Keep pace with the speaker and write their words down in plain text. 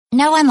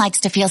No one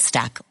likes to feel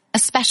stuck,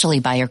 especially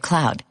by your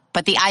cloud.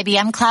 But the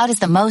IBM Cloud is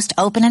the most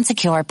open and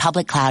secure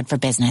public cloud for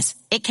business.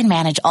 It can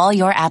manage all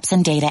your apps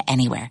and data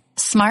anywhere.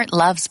 Smart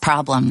loves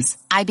problems.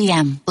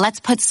 IBM, let's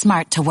put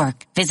smart to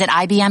work. Visit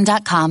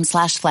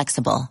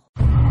IBM.com/flexible.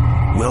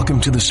 Welcome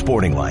to The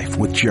Sporting Life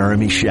with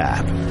Jeremy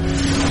Schaap.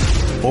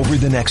 Over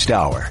the next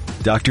hour,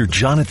 Dr.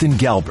 Jonathan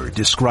Gelber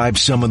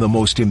describes some of the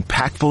most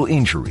impactful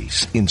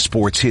injuries in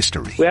sports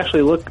history. We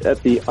actually look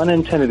at the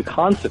unintended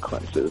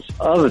consequences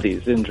of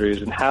these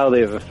injuries and how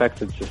they have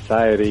affected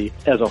society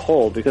as a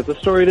whole, because the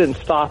story didn't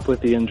stop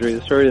with the injury.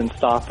 The story didn't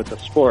stop at the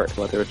sport,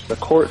 whether it's the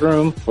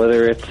courtroom,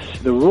 whether it's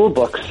the rule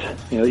books,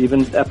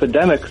 even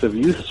epidemics of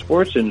youth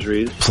sports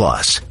injuries.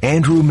 Plus,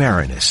 Andrew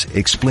Maraniss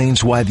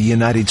explains why the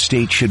United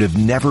States should have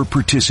never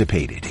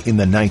participated in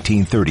the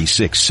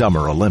 1936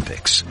 Summer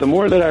Olympics. The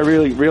more that I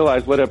really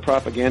realized what a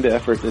propaganda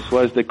effort this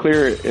was, the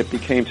clearer it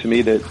became to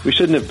me that we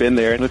shouldn't have been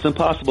there. And it's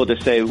impossible to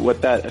say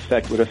what that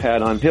effect would have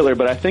had on Hitler,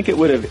 but I think it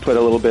would have put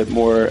a little bit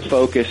more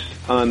focus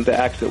on the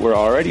acts that were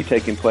already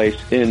taking place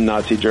in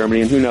Nazi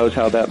Germany, and who knows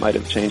how that might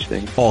have changed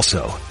things.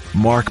 Also,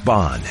 Mark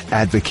Baughan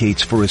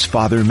advocates for his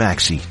father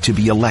Maxie to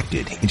be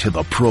elected into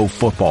the Pro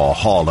Football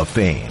Hall of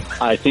Fame.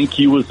 I think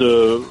he was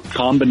a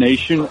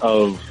combination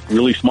of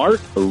really smart,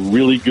 a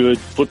really good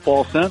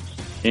football sense,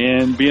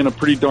 and being a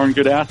pretty darn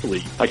good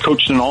athlete. I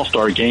coached an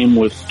all-star game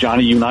with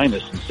Johnny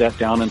Unitas and sat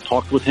down and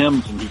talked with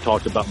him, and he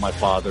talked about my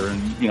father and,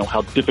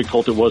 how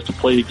difficult it was to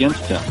play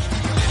against him.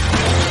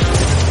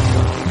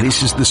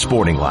 This is The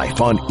Sporting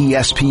Life on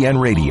ESPN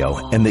Radio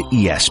and the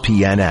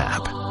ESPN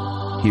app.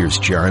 Here's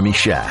Jeremy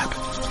Schaap.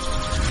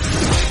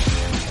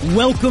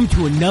 Welcome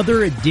to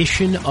another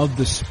edition of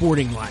The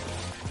Sporting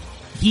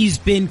Life. He's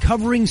been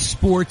covering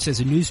sports as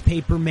a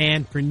newspaper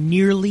man for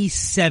nearly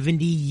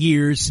 70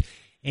 years,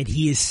 and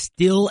he is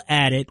still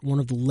at it, one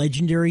of the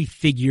legendary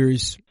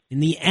figures in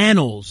the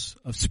annals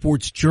of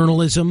sports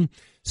journalism,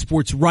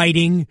 sports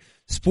writing,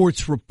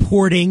 sports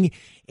reporting,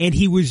 and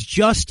he was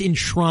just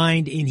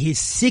enshrined in his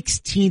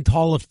 16th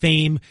Hall of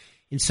Fame.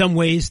 In some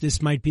ways,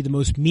 this might be the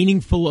most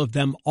meaningful of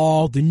them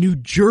all, the New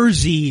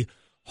Jersey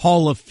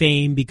Hall of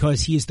Fame,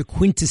 because he is the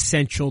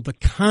quintessential, the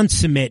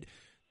consummate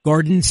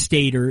Garden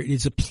Stater. It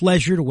is a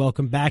pleasure to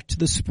welcome back to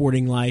The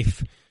Sporting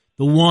Life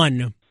the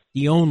one,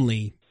 the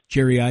only,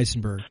 Jerry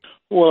Izenberg.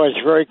 Well,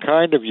 it's very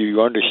kind of you.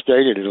 You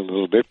understated it a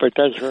little bit, but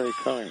that's very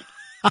kind.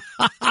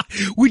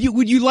 Would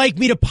you like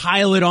me to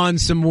pile it on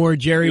some more,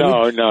 Jerry?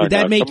 No, would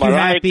that make you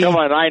happy? Come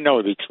on, I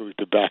know the truth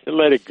about it.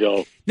 Let it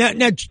go.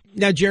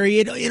 Now, Jerry,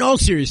 in all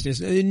seriousness,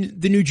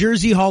 the New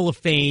Jersey Hall of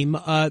Fame,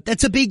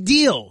 that's a big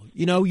deal.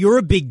 You're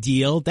a big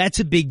deal. That's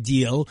a big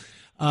deal.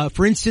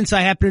 For instance,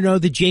 I happen to know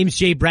that James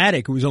J.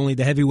 Braddock, who was only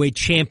the heavyweight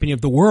champion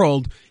of the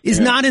world, is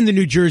not in the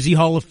New Jersey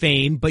Hall of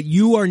Fame, but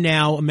you are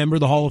now a member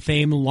of the Hall of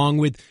Fame along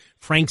with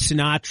Frank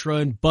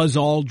Sinatra and Buzz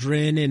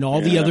Aldrin and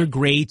all the other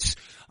greats.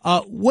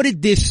 What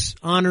did this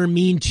honor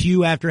mean to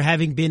you after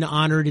having been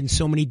honored in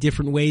so many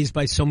different ways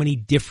by so many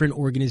different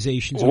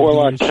organizations? Well,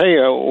 I'll tell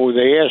you,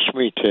 they asked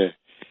me to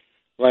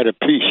write a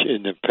piece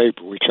in the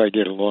paper, which I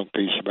did, a long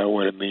piece about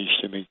what it means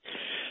to me.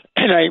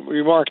 And I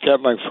remarked that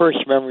my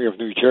first memory of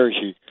New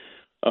Jersey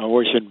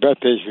was in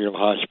Beth Israel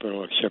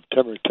Hospital on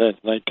September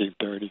 10th,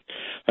 1930.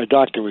 A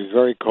doctor with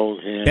very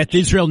cold hands. Beth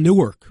Israel,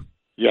 Newark.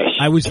 Yes.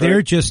 I was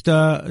there just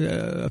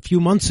a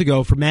few months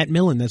ago for Matt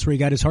Millen. That's where he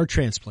got his heart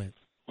transplant.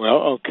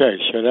 Well, okay,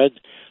 so that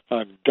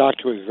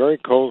doctor with very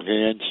cold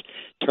hands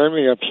turned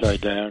me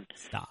upside down,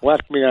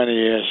 whacked me on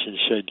the ass, and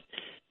said,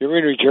 "You're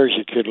in New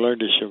Jersey, kid. Learn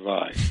to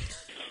survive."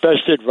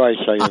 Best advice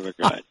I ever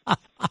got.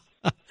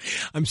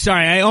 I'm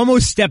sorry. I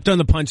almost stepped on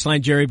the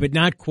punchline, Jerry, but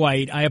not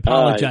quite. I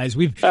apologize.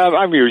 I'm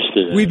used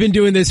to that. We've been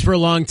doing this for a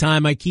long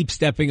time. I keep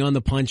stepping on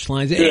the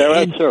punchlines. Yeah,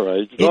 that's all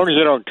right, as long as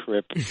you don't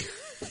trip.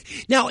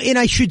 Now, and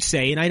I should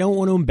say, and I don't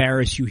want to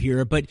embarrass you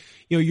here, but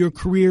your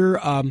career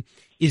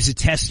is a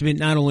testament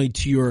not only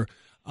to your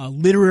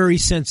literary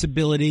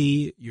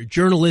sensibility, your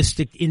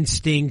journalistic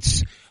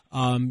instincts,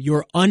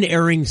 your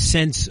unerring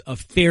sense of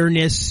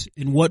fairness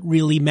and what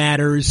really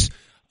matters,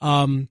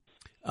 but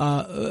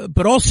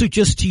also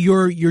just to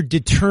your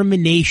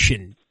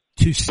determination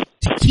to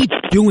keep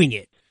doing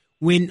it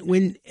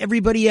when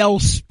everybody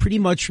else, pretty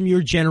much from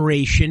your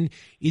generation,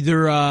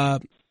 either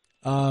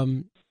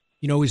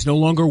is no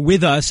longer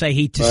with us, I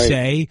hate to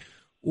say,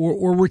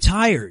 or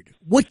retired.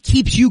 What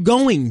keeps you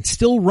going,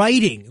 still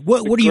writing?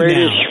 What are you now? The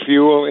greatest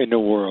fuel in the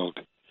world,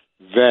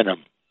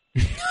 venom.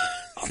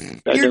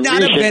 You're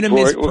not a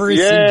venomous person,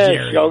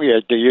 Jerry. Oh,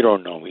 yeah, you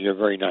don't know me. You're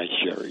very nice,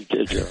 Jerry.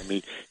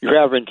 Jeremy. You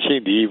haven't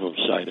seen the evil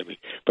side of me.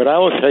 But I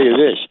will tell you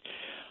this.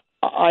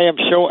 I am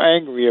so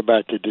angry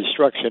about the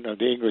destruction of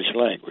the English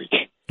language.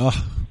 Oh,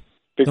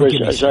 because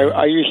as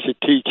I used to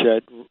teach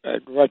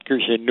at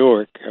Rutgers in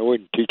Newark, I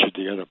wouldn't teach at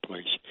the other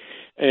place,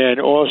 and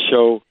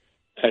also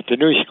at the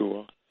New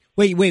School.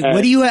 Wait,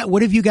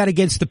 what have you got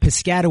against the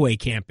Piscataway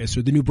campus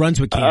or the New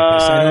Brunswick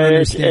campus? I don't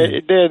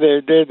understand. They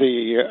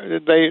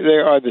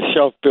are the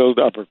self-built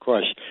upper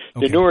crust.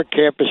 Okay. The Newark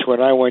campus,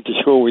 when I went to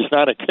school, was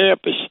not a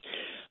campus.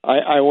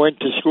 I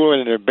went to school in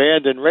an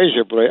abandoned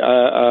razor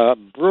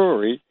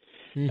brewery,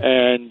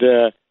 and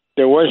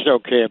there was no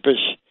campus.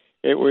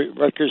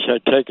 Rutgers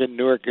had taken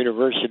Newark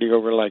University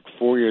over like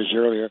 4 years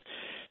earlier,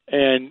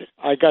 and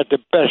I got the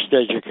best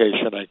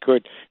education I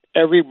could.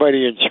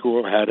 Everybody in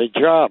school had a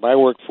job. I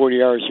worked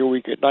 40 hours a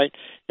week at night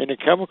in a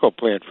chemical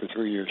plant for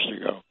 3 years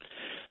ago.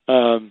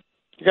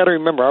 You got to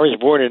remember, I was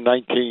born in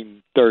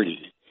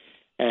 1930,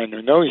 and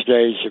in those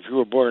days, if you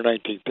were born in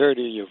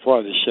 1930 and your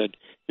father said,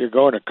 you're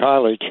going to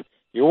college,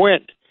 you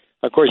went.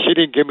 Of course, he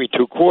didn't give me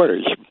 2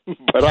 quarters,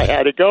 but I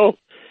had to go.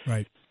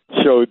 Right.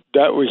 So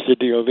that was the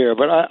deal there.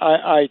 But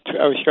I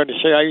was going to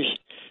say, I used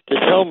to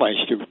tell my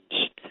students,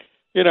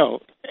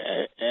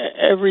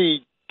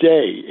 every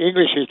day,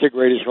 English is the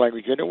greatest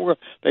language in the world.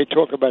 They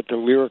talk about the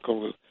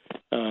lyrical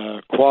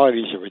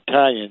qualities of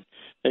Italian.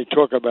 They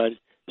talk about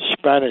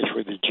Spanish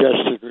with the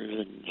gestures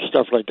and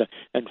stuff like that,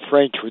 and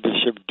French with the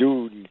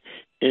subdued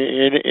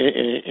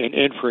and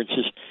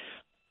inferences.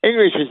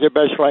 English is the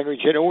best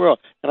language in the world.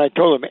 And I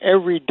told them,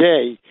 every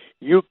day,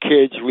 you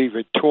kids leave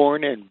it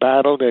torn and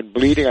battled and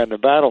bleeding on the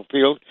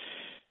battlefield,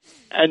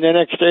 and the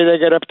next day they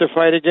get up to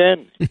fight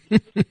again.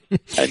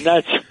 And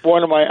that's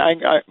one of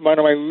my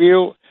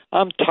real.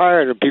 I'm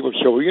tired of people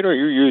say, well, you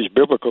use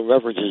biblical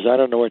references. I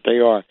don't know what they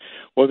are.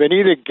 Well, then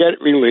either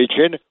get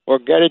religion or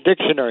get a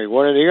dictionary,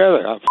 one or the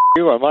other.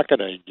 I'm not going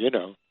to,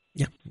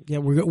 Yeah,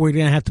 we're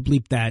going to have to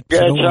bleep that. Yeah,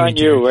 so it's on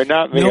you and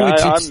not me. No,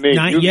 I'm me.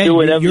 Not you yet. can do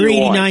whatever You're you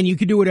 89. want. You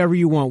can do whatever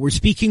you want. We're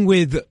speaking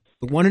with the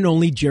one and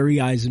only Jerry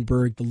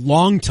Izenberg, the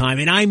long-time,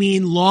 and I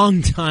mean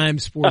long-time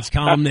sports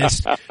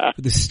columnist for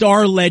the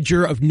Star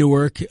Ledger of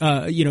Newark.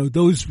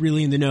 Those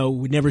really in the know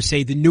would never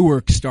say the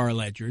Newark Star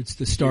Ledger. It's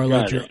the Star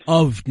Ledger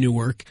of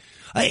Newark.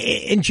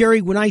 And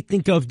Jerry, when I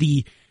think of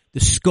the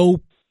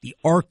scope, the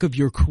arc of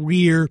your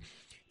career,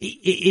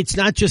 it's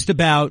not just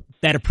about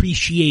that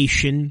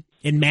appreciation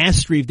and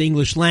mastery of the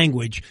English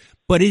language,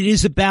 but it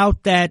is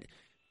about that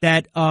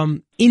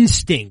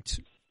instinct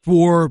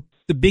for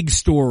the big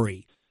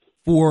story,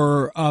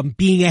 for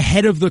being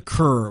ahead of the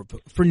curve,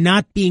 for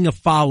not being a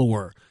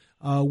follower.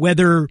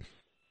 Whether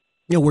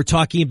we're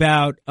talking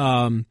about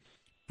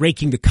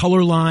breaking the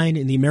color line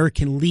in the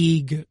American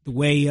League, the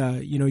way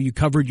you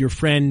covered your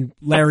friend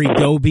Larry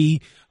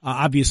Doby.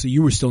 Obviously,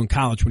 you were still in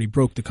college when he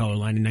broke the color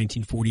line in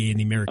 1948 in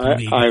the American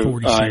League. I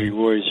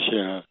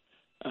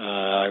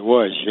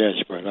was, yes,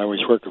 but I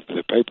was working for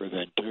the paper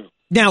then too.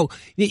 Now,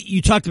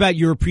 you talked about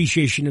your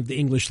appreciation of the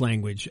English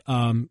language,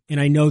 and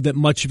I know that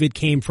much of it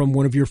came from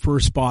one of your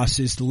first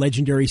bosses, the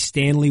legendary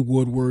Stanley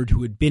Woodward,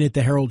 who had been at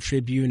the Herald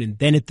Tribune and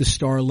then at the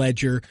Star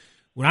Ledger.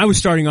 When I was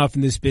starting off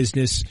in this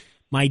business,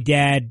 my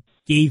dad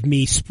gave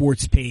me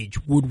Sports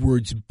Page,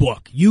 Woodward's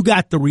book. You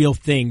got the real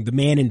thing, the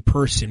man in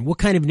person. What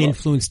kind of an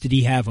influence did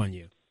he have on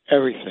you?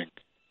 Everything.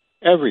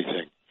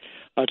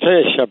 I'll tell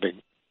you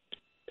something.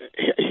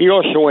 He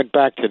also went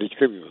back to the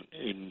Tribune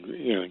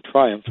in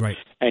Triumph, right,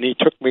 and he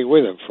took me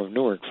with him from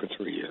Newark for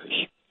 3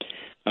 years.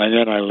 And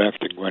then I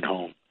left and went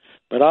home.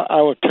 But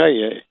I will tell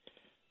you,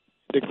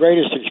 the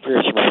greatest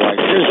experience of my life,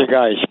 here's a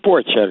guy, a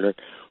sports editor,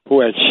 who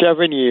had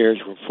 7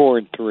 years with 4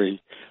 and 3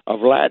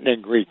 of Latin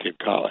and Greek in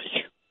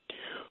college,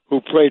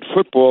 who played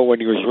football when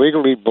he was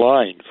legally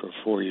blind for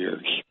 4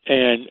 years.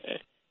 And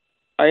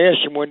I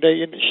asked him one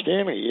day,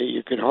 Stanley,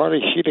 you could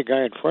hardly see the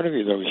guy in front of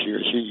you those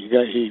years.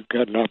 He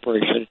got an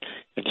operation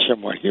and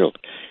somewhat healed.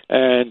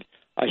 And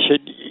I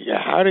said,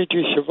 how did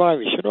you survive?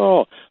 He said,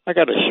 I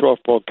got a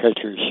softball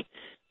catcher's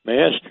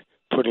mask,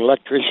 put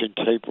electrician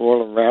tape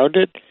all around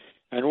it,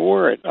 and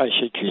wore it. I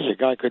said, geez, a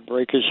guy could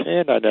break his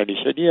hand on that. He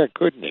said, yeah,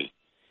 couldn't he?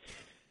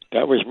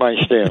 That was my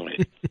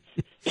Stanley.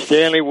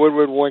 Stanley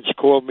Woodward once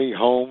called me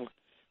home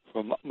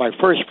from my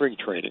first spring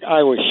training.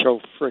 I was so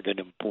friggin'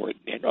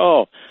 important. And,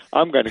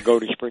 I'm going to go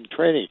to spring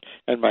training.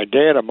 And my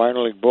dad, a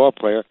minor league ball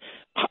player,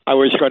 I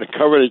was going to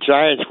cover the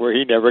Giants where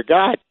he never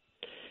got.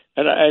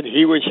 And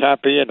he was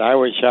happy, and I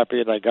was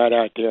happy, and I got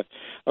out there.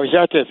 I was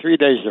out there 3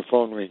 days, the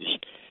phone rings.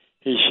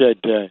 He said,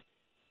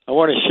 I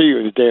want to see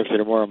you the day after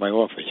tomorrow in my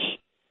office.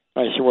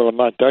 I said, well, I'm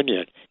not done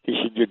yet. He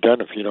said, you're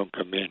done if you don't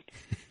come in.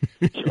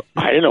 So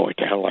I didn't know what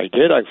the hell I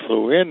did. I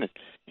flew in.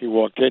 He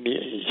walked in.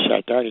 He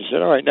sat down. He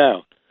said, all right,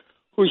 now,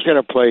 who's going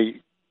to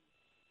play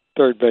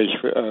first base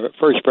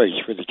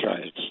for the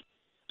Giants?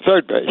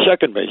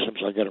 Second base. I'm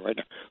sorry, I got it right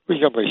now. Who's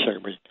going to play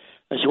second base?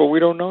 I said, well, we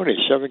don't know.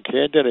 There's 7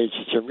 candidates.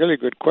 It's a really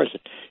good question.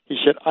 He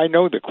said, I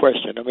know the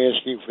question. I'm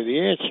asking you for the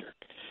answer.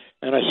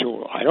 And I said,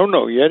 well, I don't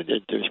know yet.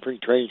 There's spring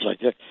trainings like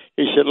that.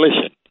 He said,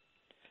 listen,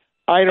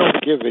 I don't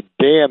give a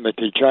damn that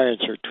the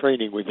Giants are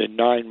training within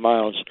 9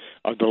 miles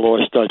of the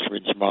Lost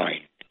Dutchman's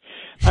mine.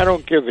 I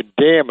don't give a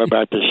damn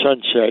about the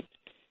sunset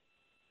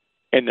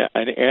in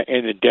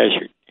the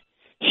desert.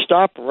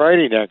 Stop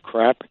writing that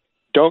crap.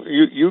 Don't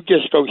you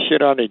just go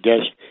sit on a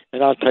desk,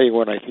 and I'll tell you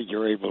when I think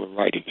you're able to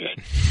write again.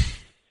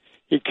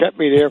 He kept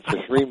me there for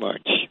 3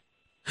 months.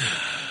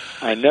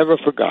 I never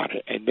forgot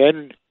it. And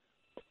then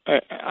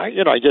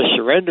I just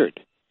surrendered.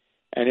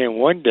 And then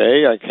one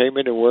day I came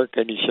into work,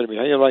 and he said to me,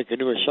 how do you like a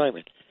new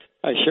assignment?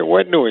 I said,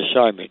 what new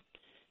assignment?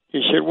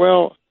 He said,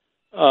 well,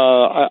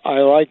 I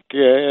like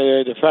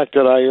the fact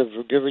that I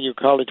have given you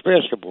college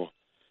basketball.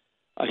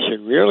 I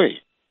said,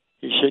 really?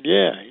 said,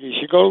 yeah. He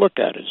said, go look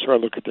at it. So I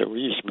look at that. We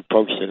used to be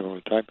posting it all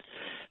the time.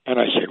 And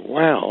I said,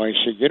 wow. I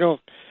said,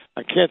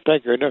 I can't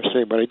thank you enough,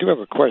 but I do have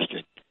a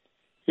question.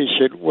 He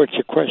said, what's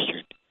your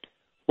question?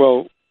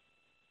 Well,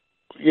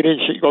 you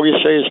didn't say, you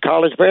say it's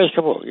college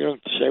basketball. You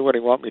don't say what they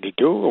want me to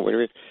do. Or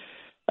whatever.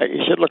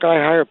 He said, look, I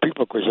hire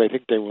people because I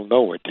think they will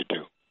know what to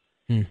do.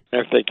 And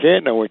if they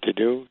can't know what to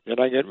do, then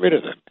I get rid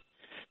of them.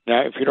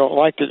 Now, if you don't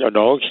like it,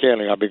 no,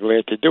 Stanley, I'll be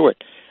glad to do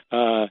it.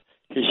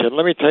 He said,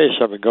 let me tell you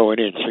something going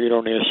in so you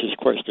don't ask this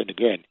question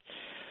again.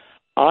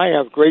 I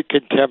have great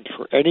contempt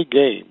for any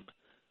game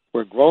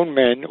where grown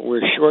men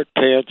wear short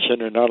pants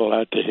and are not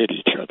allowed to hit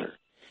each other.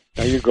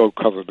 Now you go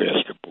cover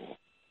basketball.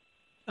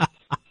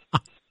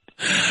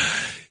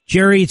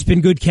 Jerry, it's been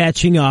good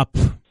catching up.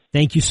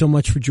 Thank you so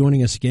much for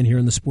joining us again here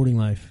in The Sporting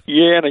Life.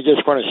 Yeah, and I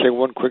just want to say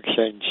one quick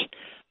sentence.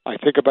 I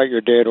think about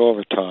your dad all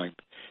the time.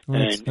 Oh,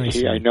 and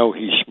nice, I know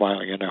he's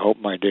smiling, and I hope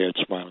my dad's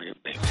smiling at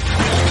me.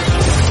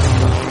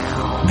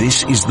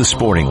 This is The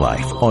Sporting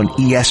Life on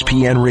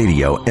ESPN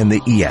Radio and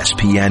the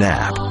ESPN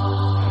app.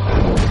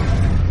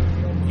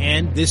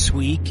 And this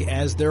week,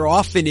 as there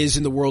often is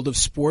in the world of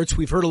sports,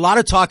 we've heard a lot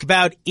of talk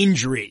about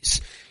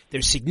injuries,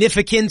 their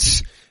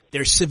significance,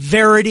 their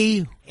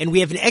severity, and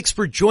we have an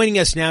expert joining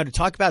us now to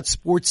talk about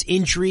sports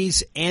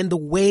injuries and the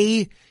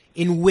way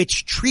in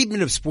which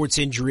treatment of sports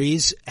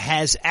injuries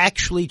has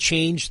actually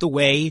changed the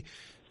way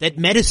that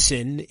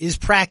medicine is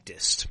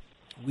practiced.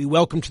 We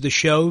welcome to the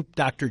show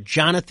Dr.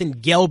 Jonathan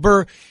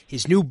Gelber.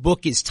 His new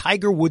book is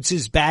Tiger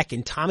Woods' Back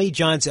and Tommy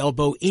John's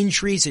Elbow,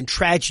 Injuries and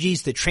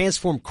Tragedies That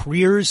Transform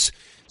Careers,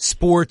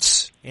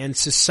 Sports, and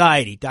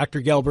Society.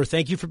 Dr. Gelber,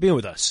 thank you for being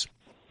with us.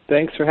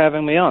 Thanks for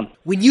having me on.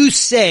 When you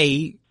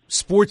say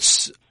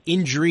sports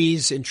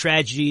injuries and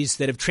tragedies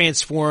that have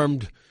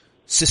transformed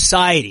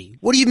society,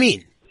 what do you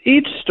mean?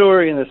 Each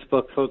story in this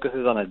book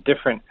focuses on a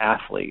different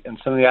athlete, and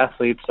some of the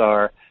athletes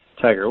are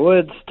Tiger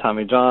Woods,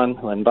 Tommy John,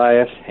 Len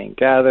Bias, Hank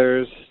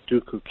Gathers,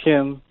 Dooku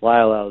Kim,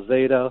 Lyle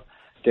Alzado,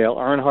 Dale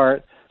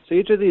Earnhardt. So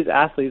each of these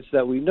athletes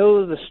that we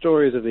know the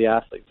stories of the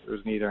athletes. There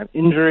was either an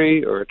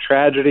injury or a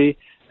tragedy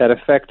that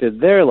affected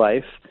their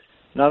life,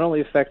 not only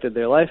affected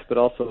their life, but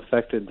also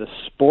affected the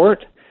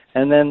sport.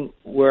 And then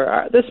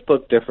where this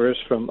book differs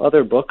from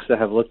other books that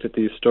have looked at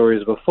these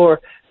stories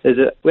before is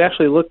that we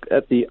actually look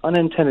at the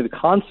unintended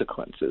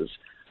consequences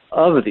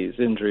of these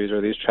injuries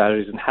or these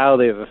tragedies and how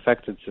they have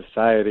affected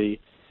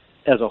society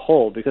as a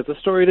whole, because the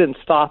story didn't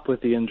stop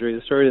with the injury,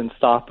 the story didn't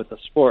stop with the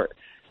sport.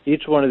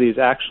 Each one of these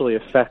actually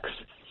affects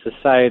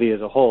society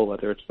as a whole,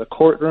 whether it's the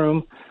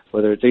courtroom,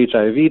 whether it's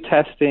HIV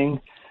testing,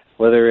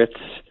 whether it's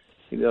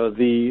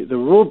the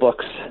rule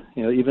books,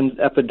 even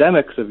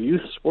epidemics of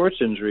youth sports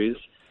injuries.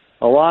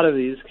 A lot of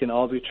these can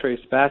all be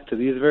traced back to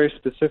these very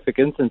specific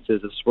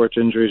instances of sports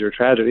injuries or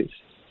tragedies.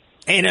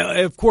 And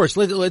of course,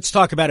 let's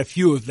talk about a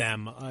few of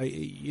them.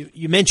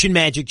 You mentioned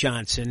Magic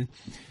Johnson.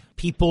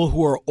 People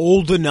who are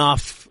old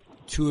enough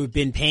to have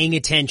been paying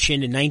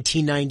attention in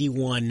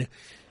 1991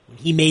 when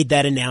he made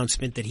that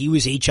announcement that he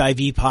was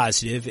HIV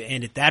positive,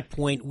 and at that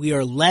point we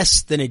are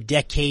less than a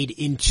decade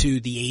into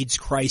the AIDS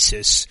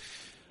crisis.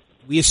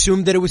 We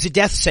assumed that it was a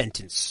death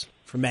sentence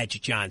for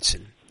Magic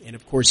Johnson. And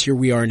of course, here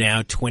we are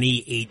now,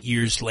 28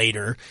 years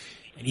later,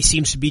 and he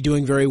seems to be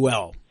doing very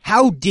well.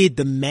 How did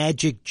the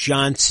Magic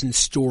Johnson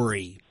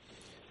story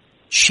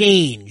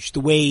change the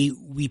way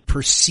we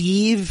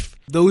perceive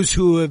those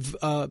who have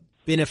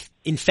been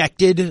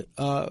infected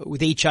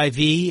with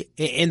HIV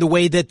and the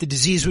way that the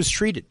disease was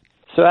treated?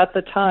 So at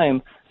the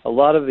time, a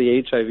lot of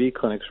the HIV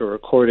clinics were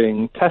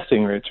recording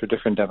testing rates for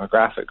different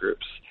demographic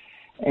groups.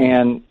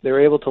 And they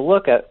were able to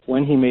look at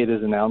when he made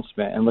his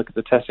announcement and look at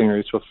the testing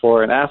rates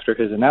before and after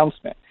his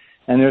announcement.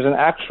 And there's an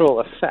actual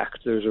effect.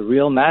 There's a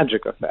real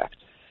magic effect.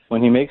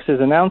 When he makes his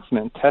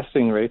announcement,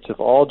 testing rates of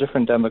all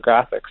different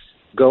demographics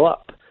go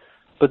up.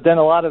 But then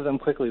a lot of them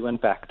quickly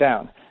went back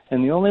down.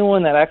 And the only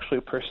one that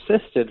actually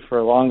persisted for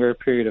a longer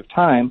period of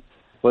time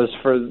was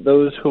for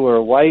those who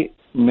are white,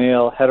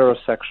 male,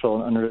 heterosexual,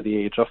 and under the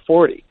age of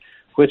 40,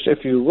 which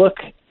if you look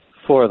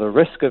for the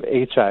risk of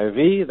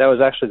HIV, that was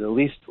actually the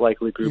least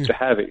likely group to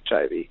have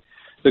HIV.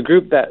 The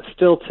group that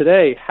still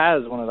today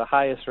has one of the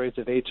highest rates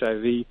of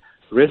HIV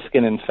risk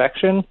and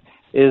infection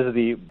is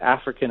the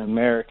African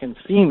American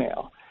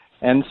female.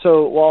 And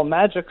so while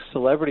Magic's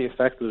celebrity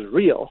effect was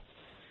real,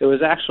 it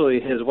was actually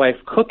his wife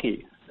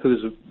Cookie,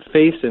 whose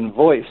face and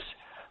voice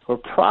were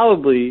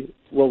probably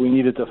what we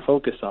needed to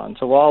focus on.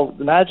 So while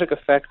the Magic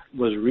effect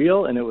was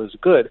real and it was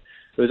good,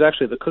 it was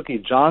actually the Cookie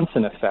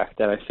Johnson effect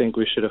that I think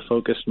we should have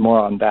focused more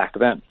on back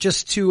then.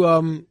 Just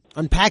to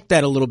unpack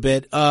that a little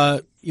bit,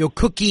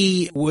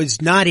 Cookie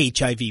was not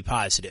HIV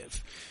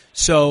positive.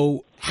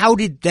 So how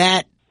did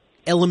that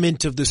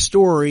element of the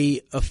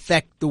story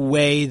affect the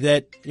way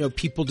that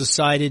people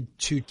decided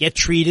to get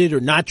treated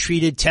or not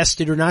treated,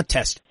 tested or not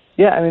tested?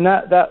 Yeah, I mean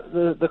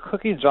the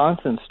Cookie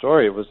Johnson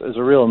story is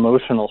a real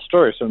emotional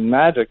story. So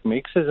Magic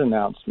makes his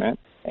announcement,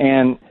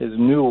 and his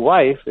new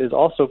wife is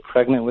also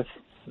pregnant with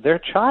their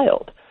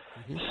child.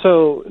 Mm-hmm.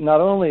 So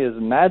not only does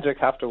Magic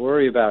have to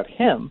worry about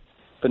him,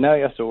 but now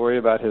he has to worry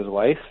about his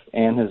wife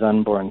and his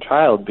unborn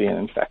child being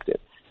infected.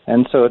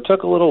 And so it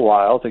took a little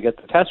while to get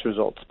the test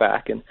results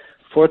back, and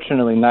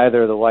fortunately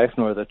neither the wife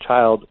nor the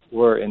child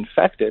were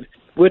infected,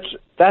 which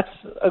that's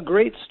a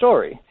great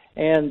story.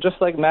 And just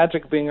like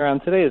magic being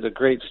around today is a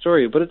great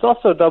story, but it's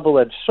also a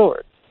double-edged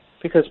sword,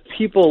 because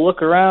people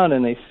look around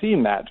and they see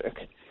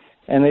magic,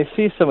 and they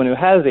see someone who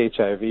has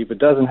HIV but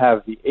doesn't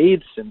have the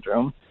AIDS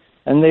syndrome,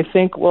 and they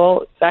think,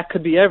 well, that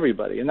could be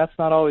everybody, and that's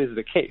not always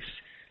the case.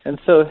 And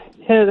so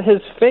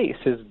his face,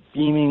 his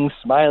beaming,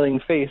 smiling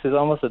face, is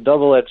almost a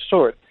double-edged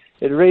sword.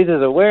 It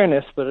raises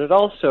awareness, but it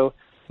also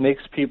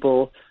makes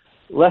people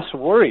less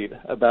worried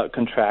about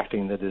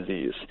contracting the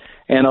disease.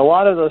 And a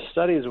lot of those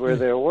studies where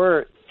there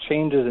were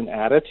changes in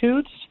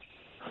attitudes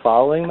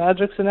following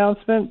Magic's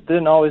announcement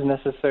didn't always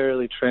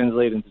necessarily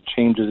translate into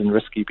changes in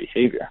risky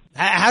behavior.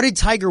 How did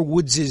Tiger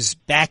Woods'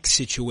 back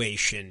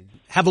situation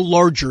have a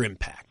larger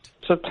impact?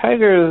 So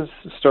Tiger's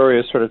story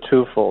is sort of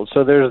twofold.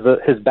 So there's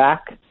his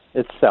back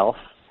itself,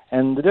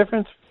 and the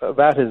difference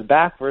about his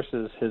back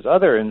versus his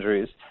other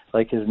injuries,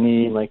 like his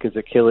knee, like his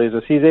Achilles,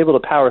 is he's able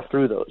to power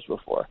through those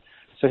before.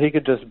 So he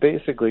could just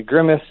basically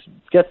grimace,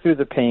 get through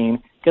the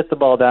pain, get the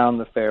ball down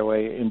the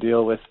fairway, and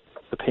deal with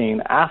the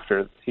pain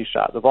after he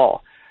shot the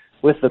ball.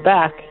 With the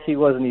back, he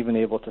wasn't even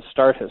able to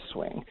start his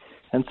swing.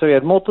 And so he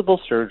had multiple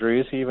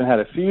surgeries. He even had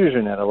a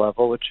fusion at a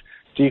level, which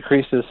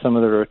decreases some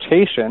of the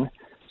rotation.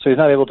 So he's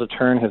not able to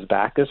turn his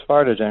back as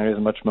far to generate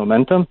as much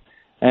momentum.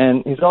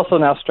 And he's also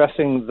now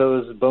stressing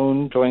those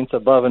bone joints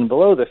above and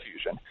below the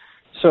fusion.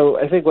 So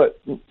I think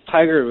what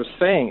Tiger was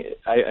saying,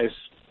 I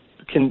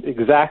can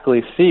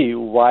exactly see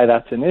why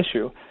that's an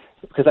issue,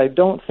 because I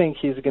don't think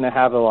he's going to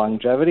have the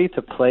longevity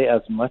to play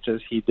as much as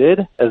he did,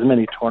 as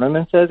many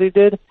tournaments as he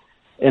did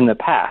in the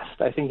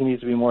past. I think he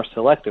needs to be more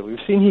selective. We've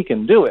seen he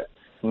can do it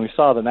when we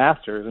saw the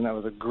Masters, and that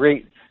was a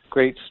great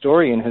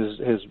story in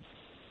his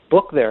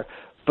book there.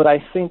 But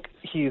I think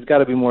he's got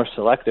to be more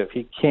selective.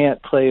 He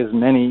can't play as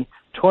many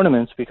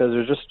tournaments because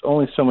there's just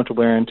only so much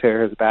wear and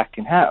tear his back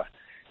can have.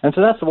 And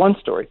so that's one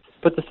story.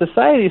 But the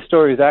society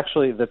story is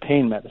actually the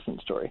pain medicine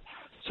story.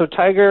 So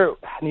Tiger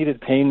needed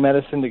pain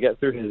medicine to get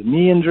through his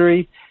knee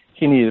injury.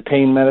 He needed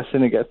pain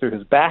medicine to get through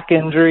his back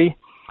injury.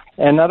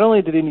 And not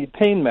only did he need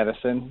pain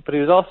medicine, but he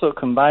was also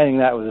combining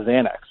that with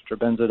Xanax, or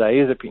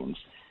benzodiazepines.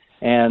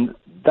 And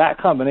that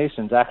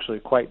combination is actually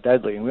quite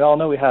deadly. And we all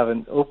know we have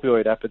an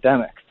opioid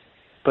epidemic.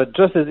 But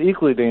just as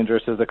equally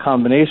dangerous is the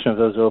combination of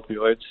those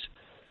opioids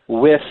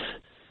with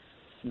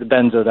the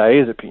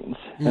benzodiazepines.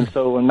 And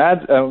so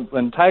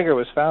when Tiger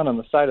was found on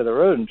the side of the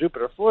road in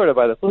Jupiter, Florida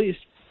by the police,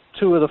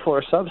 2 of the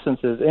 4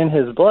 substances in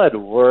his blood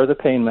were the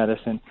pain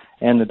medicine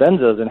and the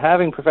benzos. And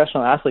having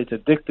professional athletes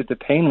addicted to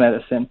pain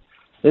medicine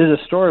is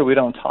a story we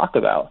don't talk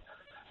about.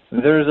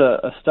 There's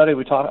a study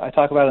I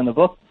talk about in the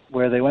book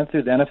where they went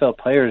through the NFL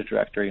players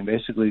directory and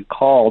basically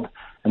called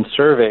and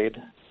surveyed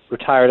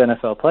retired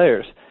NFL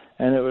players.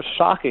 And it was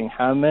shocking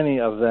how many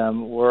of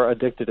them were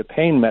addicted to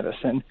pain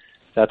medicine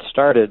that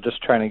started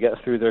just trying to get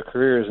through their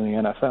careers in the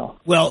NFL.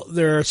 Well,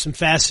 there are some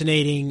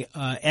fascinating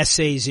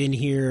essays in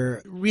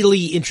here,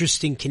 really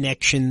interesting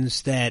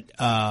connections that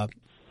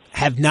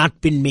have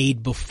not been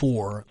made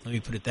before, let me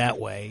put it that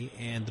way.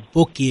 And the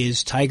book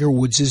is Tiger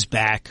Woods'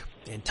 Back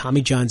and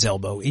Tommy John's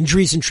Elbow,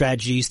 Injuries and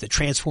Tragedies That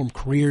Transform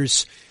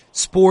Careers,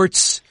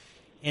 Sports,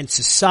 and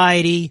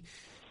Society.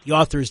 The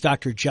author is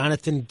Dr.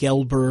 Jonathan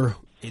Gelber.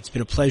 It's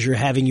been a pleasure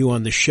having you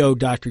on the show,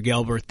 Dr.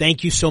 Gelber.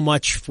 Thank you so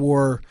much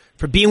for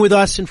being with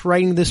us and for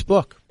writing this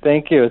book.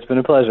 Thank you. It's been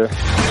a pleasure.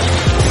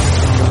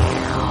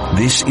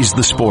 This is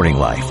The Sporting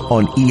Life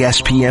on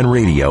ESPN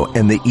Radio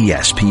and the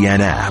ESPN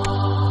app.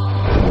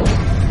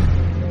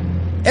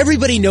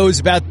 Everybody knows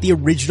about the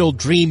original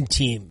Dream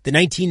Team, the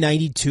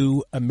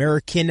 1992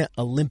 American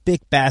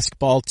Olympic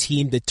basketball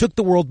team that took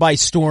the world by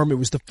storm. It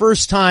was the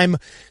first time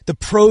the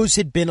pros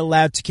had been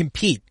allowed to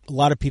compete. A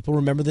lot of people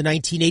remember the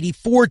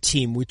 1984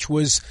 team, which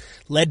was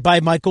led by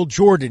Michael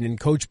Jordan and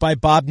coached by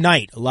Bob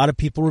Knight. A lot of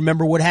people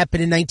remember what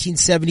happened in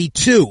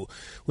 1972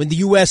 when the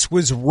U.S.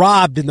 was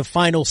robbed in the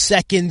final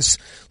seconds,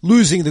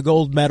 losing the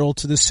gold medal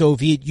to the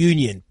Soviet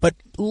Union. But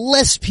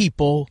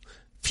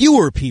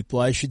fewer people,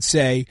 I should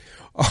say,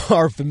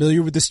 are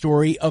familiar with the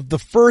story of the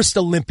first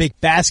Olympic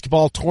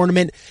basketball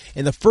tournament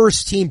and the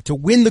first team to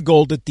win the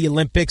gold at the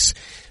Olympics.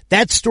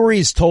 That story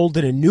is told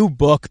in a new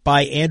book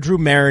by Andrew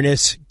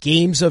Maraniss,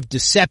 Games of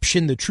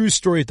Deception, the true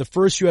story of the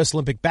first U.S.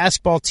 Olympic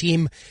basketball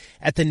team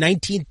at the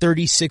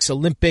 1936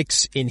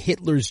 Olympics in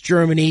Hitler's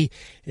Germany.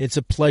 And it's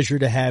a pleasure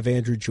to have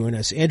Andrew join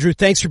us. Andrew,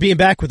 thanks for being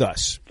back with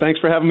us.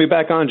 Thanks for having me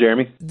back on,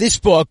 Jeremy. This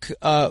book,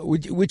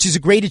 which is a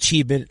great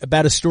achievement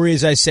about a story,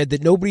 as I said,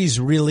 that nobody's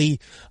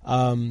really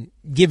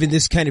given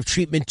this kind of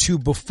treatment to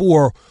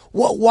before.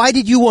 Why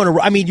did you want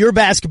to, you're a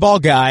basketball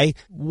guy.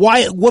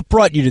 What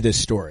brought you to this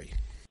story?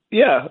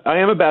 Yeah, I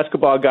am a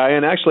basketball guy,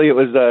 and actually it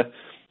was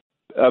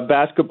a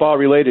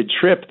basketball-related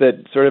trip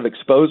that sort of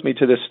exposed me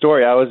to this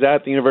story. I was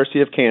at the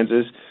University of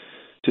Kansas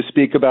to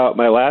speak about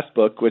my last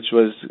book, which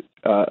was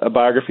a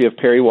biography of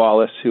Perry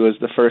Wallace, who was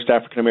the first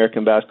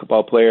African-American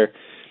basketball player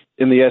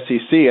in the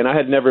SEC, and I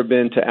had never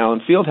been to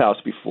Allen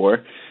Fieldhouse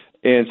before.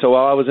 And so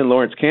while I was in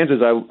Lawrence, Kansas,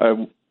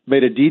 I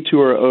made a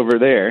detour over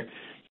there.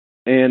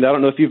 And I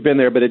don't know if you've been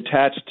there, but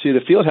attached to the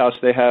Fieldhouse,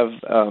 they have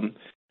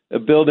a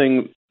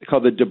building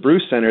called the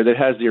DeBruce Center that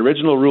has the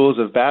original rules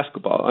of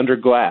basketball under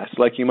glass,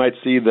 like you might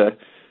see the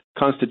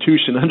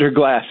Constitution under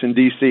glass in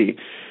D.C.,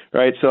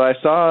 right? So I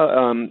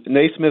saw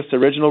Naismith's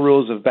original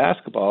rules of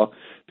basketball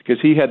because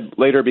he had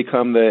later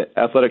become the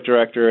athletic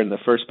director and the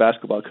first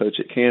basketball coach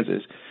at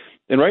Kansas.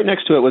 And right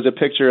next to it was a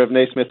picture of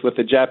Naismith with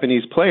a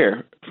Japanese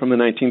player from the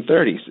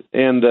 1930s.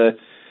 And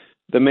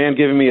the man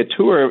giving me a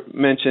tour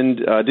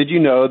mentioned, did you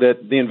know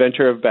that the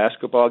inventor of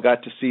basketball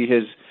got to see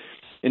his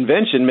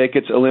invention make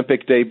its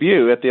Olympic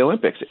debut at the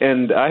Olympics?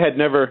 And I had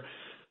never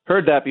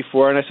heard that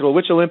before. And I said, well,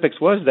 which Olympics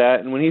was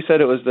that? And when he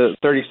said it was the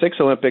 36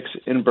 Olympics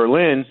in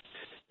Berlin,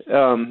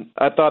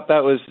 I thought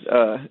that was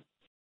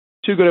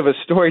too good of a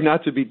story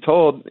not to be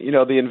told. You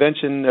know, the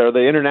invention or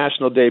the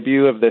international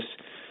debut of this,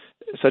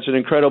 such an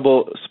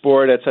incredible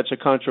sport at such a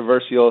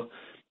controversial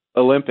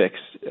Olympics.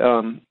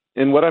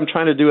 And what I'm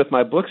trying to do with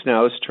my books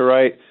now is to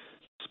write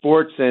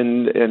sports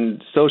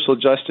and social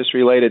justice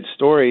related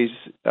stories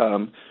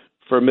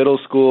for middle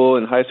school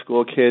and high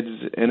school kids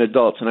and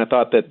adults. And I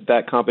thought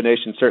that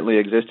combination certainly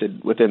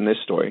existed within this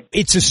story.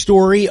 It's a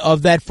story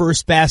of that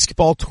first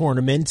basketball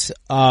tournament.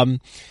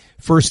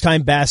 First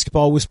time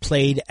basketball was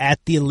played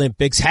at the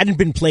Olympics. Hadn't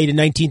been played in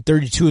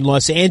 1932 in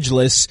Los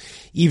Angeles,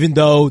 even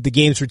though the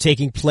games were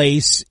taking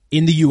place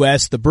in the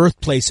U.S., the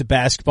birthplace of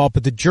basketball.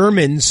 But the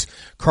Germans,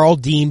 Carl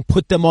Diem,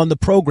 put them on the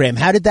program.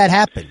 How did that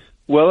happen?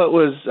 Well, it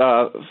was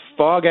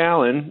Phog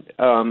Allen,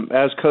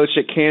 as coach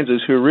at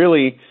Kansas, who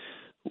really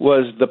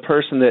was the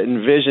person that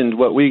envisioned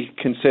what we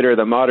consider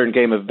the modern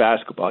game of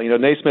basketball. You know,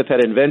 Naismith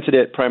had invented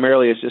it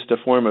primarily as just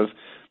a form of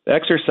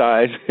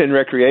exercise and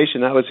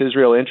recreation. That was his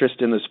real interest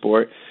in the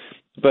sport.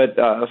 But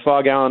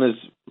Phog Allen is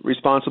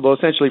responsible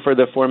essentially for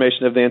the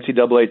formation of the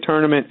NCAA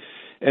tournament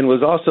and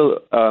was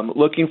also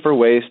looking for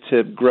ways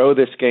to grow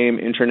this game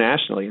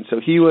internationally. And so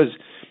he was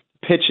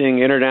pitching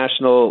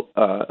international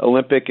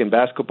Olympic and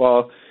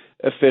basketball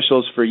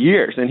officials for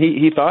years. And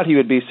he thought he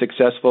would be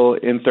successful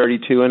in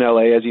 32 in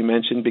LA, as you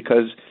mentioned,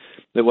 because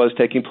it was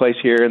taking place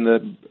here in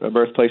the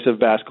birthplace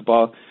of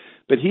basketball.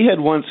 But he had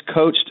once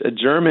coached a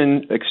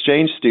German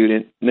exchange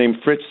student named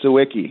Fritz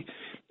Sawicki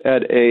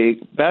at a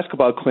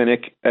basketball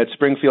clinic at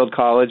Springfield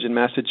College in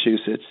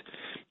Massachusetts.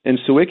 And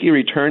Sawicki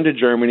returned to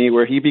Germany,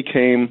 where he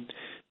became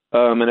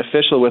an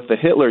official with the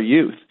Hitler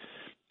Youth.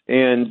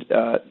 And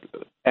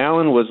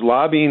Allen was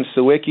lobbying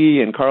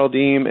Sawicki and Carl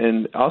Diem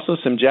and also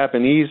some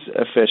Japanese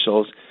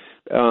officials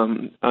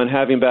on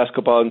having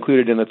basketball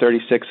included in the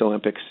 36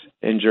 Olympics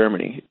in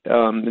Germany.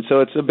 And so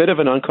it's a bit of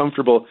an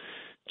uncomfortable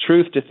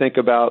truth to think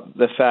about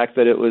the fact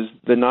that it was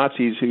the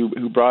Nazis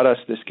who brought us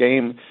this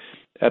game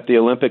at the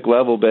Olympic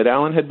level, but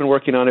Allen had been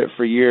working on it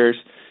for years,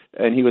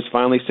 and he was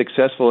finally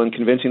successful in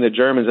convincing the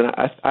Germans.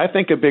 And I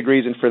think a big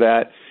reason for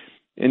that,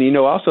 and you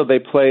know, also they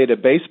played a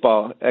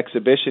baseball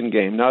exhibition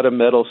game, not a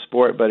medal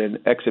sport, but an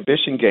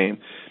exhibition game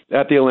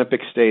at the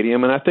Olympic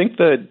Stadium. And I think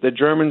the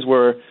Germans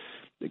were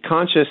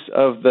conscious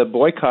of the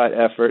boycott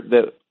effort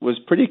that was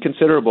pretty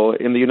considerable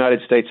in the United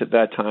States at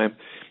that time,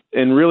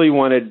 and really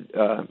wanted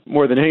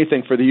more than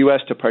anything for the U.S.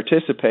 to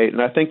participate.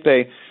 And I think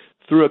they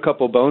threw a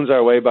couple bones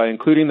our way by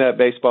including that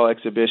baseball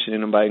exhibition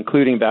and by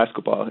including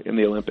basketball in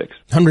the Olympics.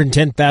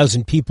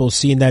 110,000 people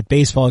seeing that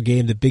baseball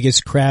game, the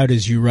biggest crowd,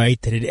 as you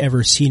write, that had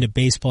ever seen a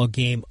baseball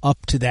game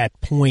up to that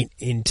point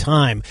in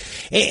time.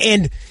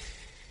 And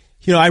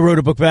you know, I wrote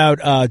a book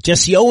about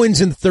Jesse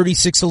Owens in the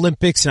 36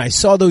 Olympics, and I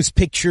saw those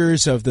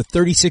pictures of the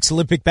 36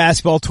 Olympic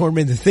basketball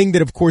tournament. The thing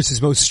that, of course,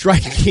 is most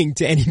striking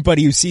to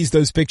anybody who sees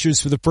those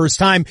pictures for the first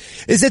time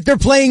is that they're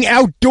playing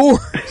outdoors.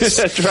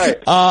 That's right.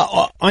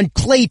 On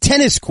clay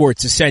tennis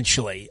courts,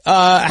 essentially.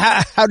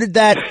 How did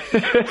that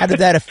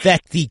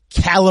affect the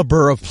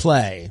caliber of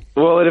play?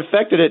 Well, it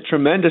affected it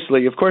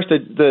tremendously. Of course,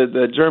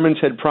 the Germans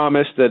had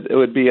promised that it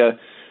would be a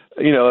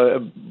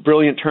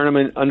brilliant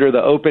tournament under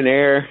the open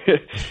air,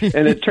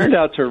 and it turned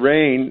out to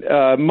rain.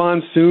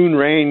 Monsoon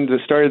rain that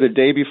started the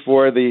day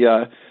before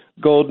the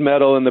gold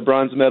medal and the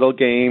bronze medal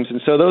games, and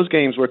so those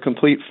games were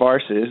complete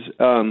farces.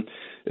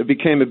 It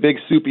became a big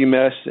soupy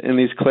mess in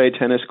these clay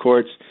tennis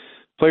courts.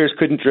 Players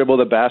couldn't dribble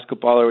the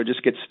basketball or would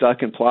just get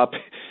stuck and plop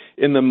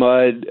in the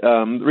mud.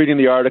 Reading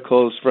the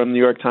articles from New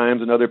York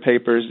Times and other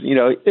papers,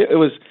 it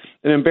was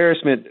an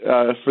embarrassment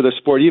for the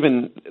sport,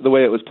 even the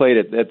way it was played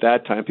at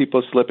that time.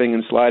 People slipping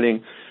and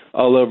sliding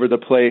all over the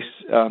place.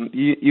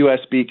 U.S.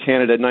 beat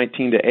Canada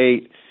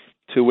 19-8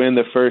 to win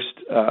the first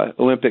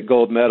Olympic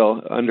gold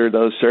medal under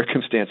those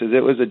circumstances.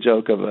 It was a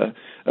joke of a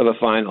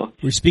final.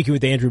 We're speaking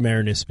with Andrew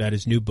Maraniss about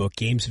his new book,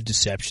 Games of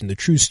Deception, the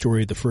true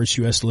story of the first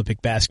U.S.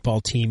 Olympic basketball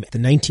team at the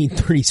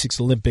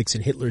 1936 Olympics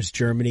in Hitler's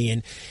Germany.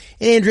 And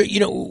Andrew,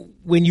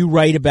 when you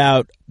write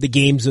about the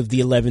games of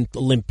the 11th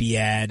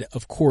Olympiad,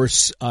 of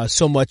course,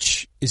 so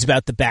much is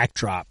about the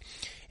backdrop.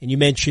 And you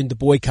mentioned the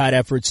boycott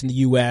efforts in the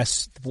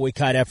U.S., the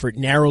boycott effort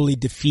narrowly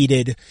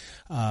defeated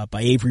by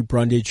Avery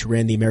Brundage, who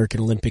ran the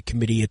American Olympic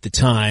Committee at the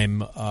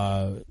time,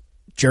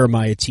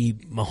 Jeremiah T.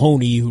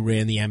 Mahoney, who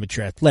ran the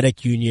Amateur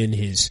Athletic Union,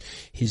 his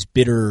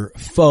bitter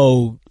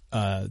foe.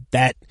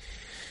 That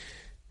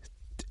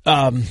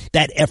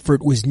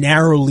effort was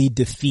narrowly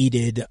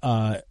defeated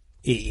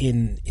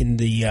in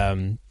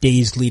the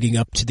days leading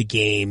up to the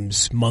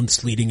games,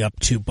 months leading up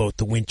to both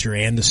the winter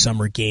and the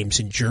summer games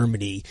in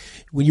Germany.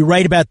 When you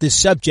write about this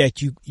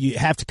subject, you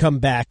have to come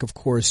back, of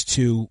course,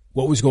 to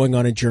what was going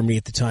on in Germany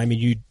at the time, and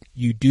you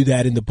do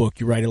that in the book.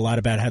 You write a lot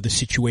about how the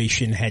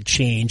situation had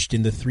changed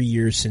in the 3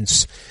 years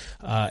since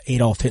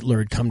Adolf Hitler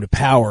had come to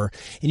power.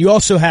 And you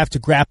also have to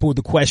grapple with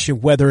the question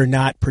of whether or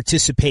not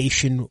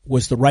participation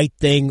was the right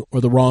thing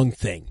or the wrong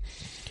thing.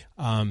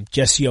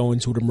 Jesse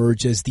Owens would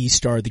emerge as the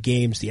star of the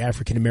games. The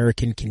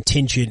African-American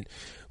contingent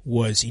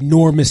was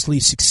enormously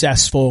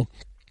successful.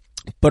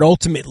 But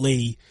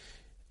ultimately,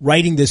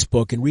 writing this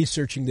book and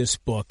researching this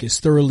book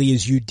as thoroughly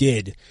as you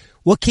did,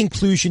 what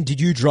conclusion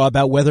did you draw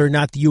about whether or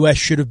not the U.S.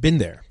 should have been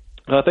there?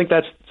 I think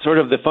that's sort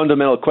of the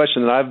fundamental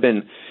question that I've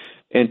been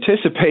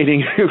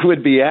anticipating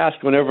would be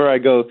asked whenever I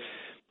go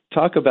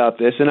talk about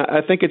this. And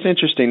I think it's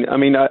interesting. I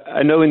mean,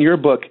 I know in your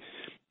book,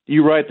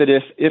 you write that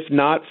if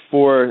not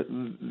for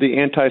the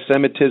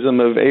anti-Semitism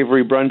of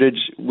Avery Brundage,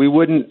 we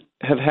wouldn't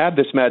have had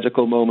this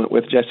magical moment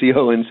with Jesse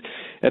Owens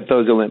at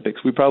those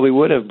Olympics. We probably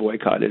would have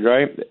boycotted,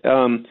 right?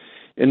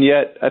 And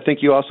yet, I think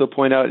you also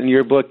point out in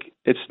your book,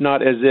 it's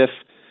not as if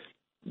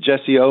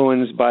Jesse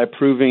Owens, by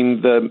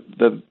proving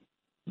the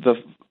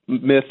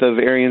myth of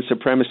Aryan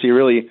supremacy,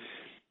 really,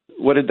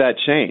 what did that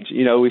change?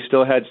 You know, we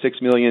still had 6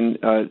 million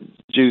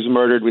Jews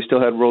murdered. We still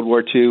had World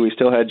War II. We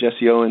still had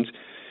Jesse Owens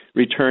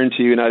return to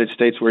the United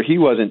States where he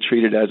wasn't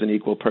treated as an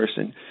equal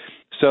person.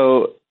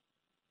 So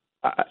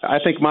I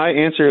think my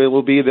answer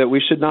will be that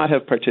we should not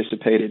have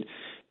participated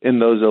in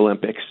those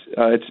Olympics.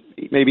 It's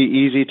maybe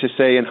easy to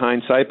say in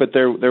hindsight, but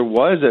there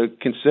was a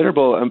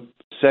considerable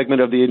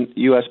segment of the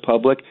U.S.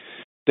 public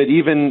that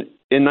even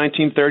in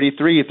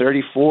 1933,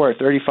 34,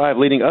 35,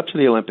 leading up to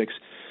the Olympics,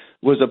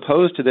 was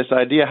opposed to this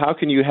idea. How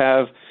can you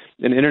have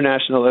an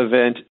international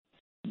event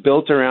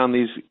built around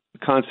these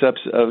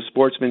concepts of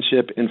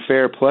sportsmanship and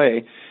fair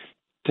play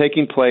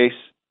taking place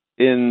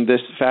in this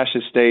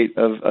fascist state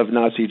of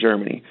Nazi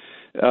Germany?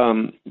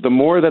 The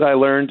more that I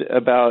learned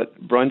about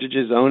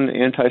Brundage's own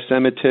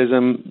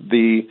anti-Semitism,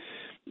 the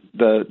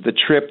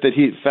trip that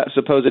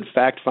supposed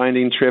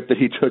fact-finding trip that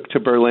he took to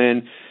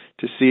Berlin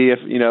to see if,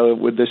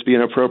 would this be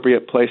an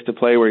appropriate place to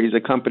play, where he's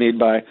accompanied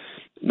by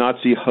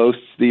Nazi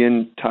hosts the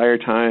entire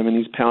time and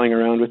he's palling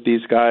around with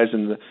these guys,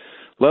 and the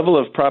level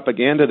of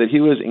propaganda that he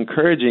was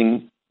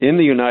encouraging in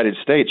the United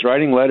States,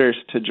 writing letters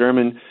to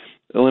German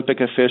Olympic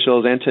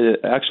officials and to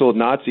actual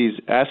Nazis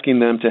asking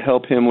them to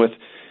help him with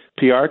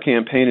PR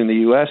campaign in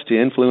the U.S.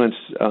 to influence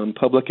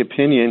public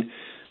opinion,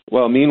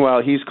 while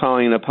meanwhile he's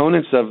calling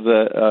opponents of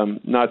the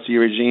Nazi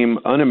regime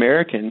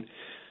un-American.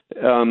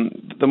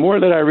 The more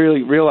that I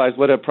really realized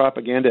what a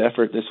propaganda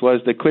effort this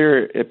was, the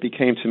clearer it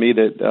became to me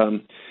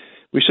that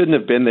we shouldn't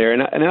have been there.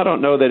 And I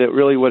don't know that it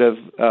really would have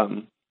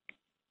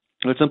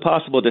it's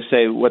impossible to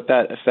say what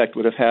that effect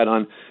would have had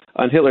on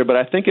Hitler, but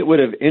I think it would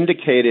have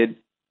indicated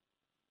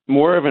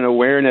more of an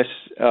awareness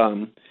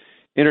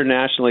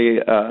internationally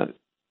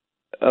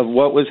of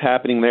what was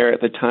happening there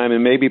at the time,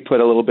 and maybe put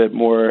a little bit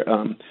more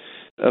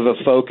of a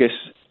focus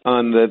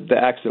on the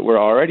acts that were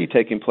already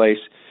taking place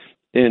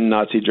in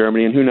Nazi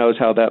Germany, and who knows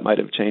how that might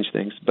have changed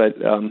things. But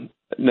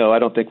no, I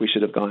don't think we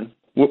should have gone.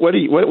 What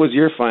was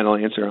your final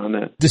answer on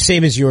that? The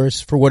same as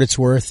yours, for what it's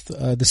worth.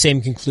 The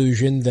same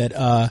conclusion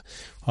that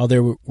while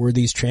there were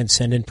these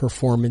transcendent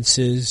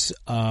performances,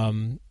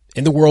 and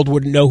the world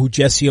wouldn't know who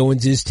Jesse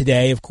Owens is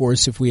today, of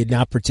course, if we had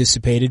not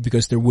participated,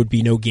 because there would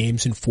be no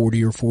games in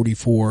 40 or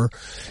 44,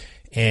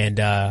 and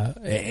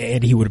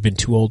he would have been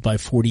too old by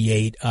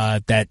 48.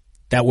 That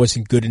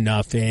wasn't good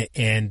enough,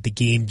 and the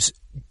games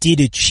did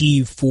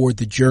achieve for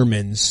the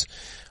Germans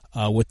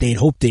what they'd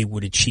hoped they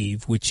would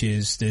achieve, which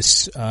is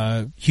this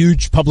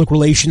huge public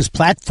relations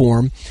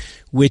platform,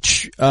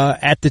 which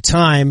at the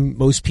time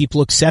most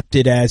people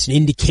accepted as an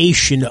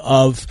indication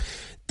of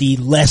the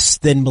less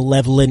than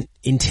malevolent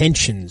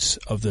intentions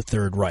of the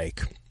Third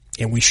Reich,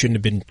 and we shouldn't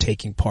have been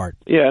taking part.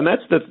 Yeah, and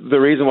that's the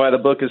reason why the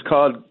book is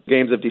called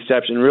Games of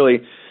Deception,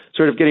 really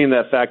sort of getting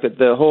that fact that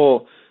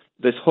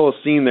this whole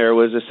scene there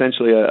was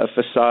essentially a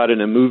facade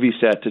and a movie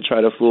set to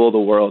try to fool the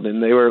world.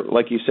 And they were,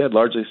 like you said,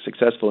 largely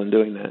successful in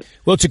doing that.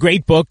 Well, it's a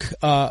great book,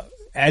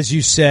 as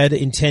you said,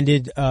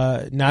 intended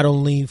not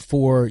only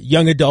for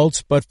young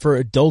adults, but for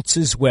adults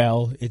as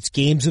well. It's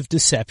Games of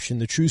Deception,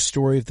 the true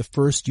story of the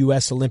first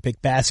U.S.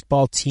 Olympic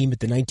basketball team at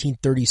the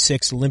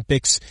 1936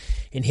 Olympics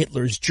in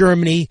Hitler's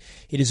Germany.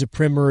 It is a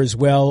primer as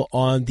well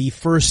on the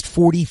first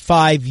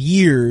 45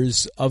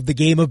 years of the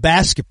game of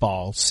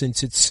basketball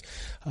since its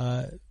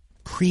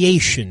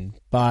creation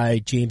by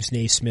James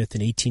Naismith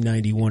in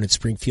 1891 at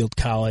Springfield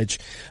College.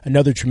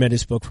 Another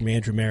tremendous book from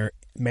Andrew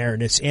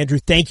Maraniss. Andrew,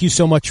 thank you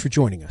so much for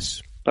joining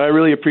us. I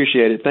really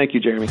appreciate it. Thank you,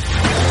 Jeremy.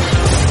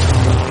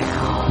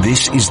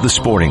 This is The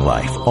Sporting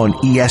Life on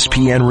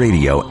ESPN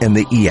Radio and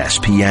the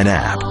ESPN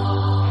app.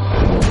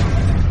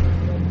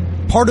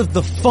 Part of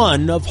the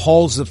fun of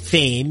Halls of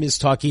Fame is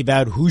talking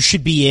about who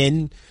should be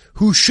in,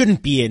 who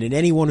shouldn't be in. And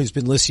anyone who's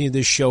been listening to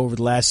this show over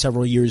the last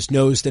several years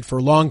knows that for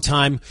a long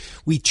time,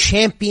 we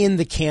championed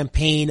the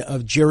campaign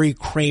of Jerry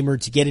Kramer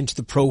to get into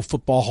the Pro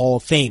Football Hall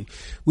of Fame,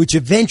 which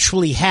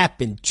eventually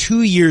happened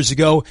 2 years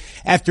ago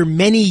after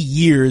many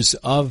years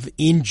of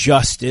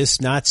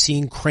injustice, not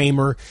seeing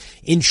Kramer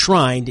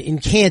enshrined in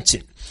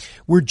Canton.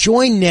 We're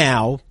joined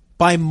now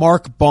by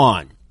Mark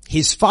Baughan.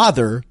 His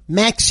father,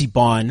 Maxie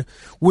Baughan,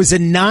 was a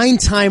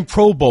 9-time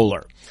Pro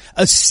Bowler,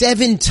 a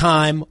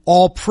 7-time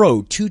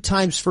All-Pro, 2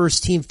 times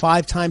first team,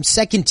 5 times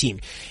second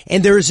team.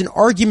 And there is an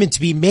argument to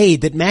be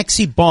made that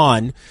Maxie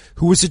Baughan,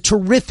 who was a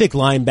terrific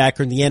linebacker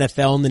in the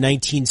NFL in the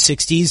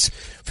 1960s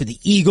for the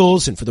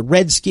Eagles and for the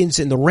Redskins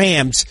and the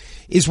Rams,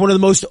 is one of the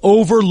most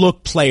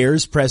overlooked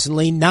players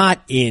presently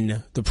not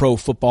in the Pro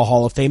Football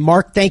Hall of Fame.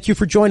 Mark, thank you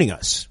for joining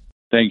us.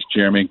 Thanks,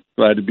 Jeremy.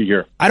 Glad to be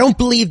here. I don't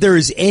believe there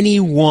is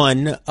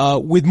anyone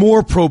with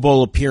more Pro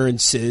Bowl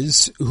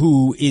appearances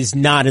who is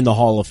not in the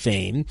Hall of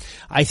Fame.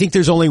 I think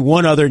there's only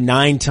one other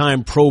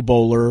 9-time Pro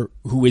Bowler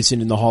who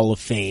isn't in the Hall of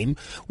Fame.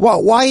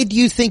 Why do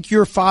you think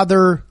your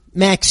father,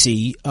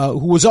 Maxie,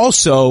 who was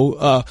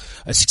also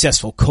a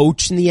successful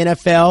coach in the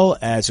NFL,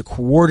 as a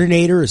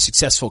coordinator, a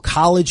successful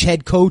college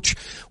head coach,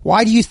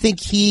 why do you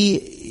think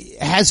he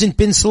hasn't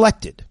been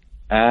selected?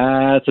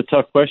 That's a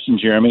tough question,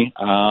 Jeremy.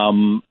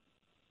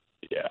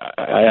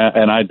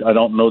 I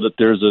don't know that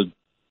there's a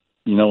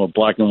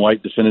black and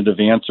white definitive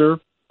answer.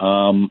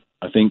 I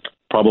think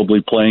probably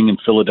playing in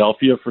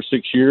Philadelphia for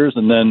 6 years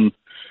and then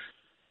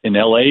in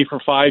LA for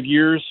 5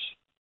 years,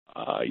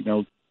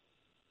 2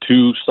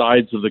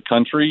 sides of the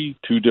country,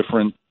 2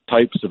 different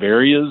types of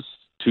areas,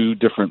 2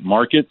 different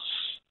markets,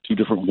 2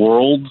 different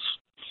worlds,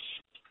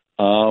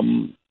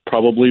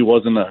 probably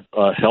wasn't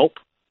a help.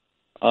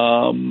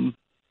 And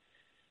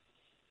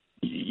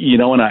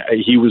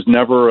he was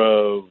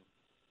never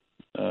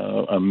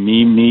a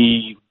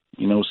me,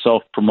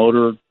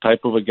 self-promoter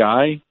type of a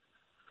guy.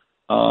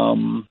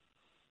 So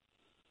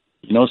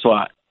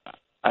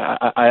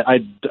I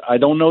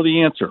don't know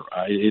the answer.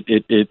 I've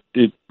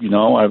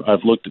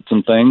looked at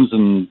some things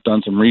and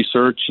done some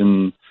research,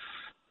 and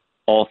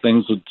all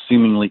things would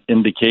seemingly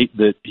indicate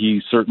that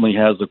he certainly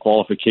has the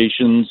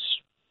qualifications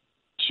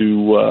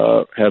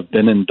to have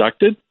been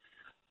inducted.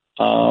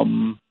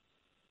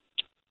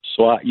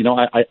 So,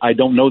 I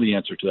don't know the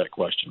answer to that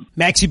question.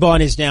 Maxie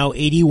Baughan is now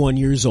 81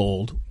 years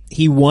old.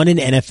 He won an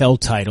NFL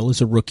title as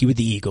a rookie with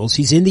the Eagles.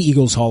 He's in the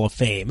Eagles Hall of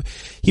Fame.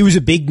 He was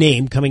a big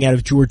name coming out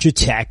of Georgia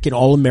Tech, an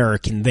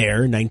All-American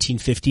there in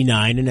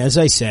 1959. And as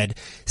I said,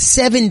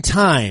 7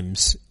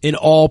 times an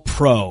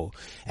All-Pro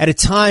at a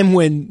time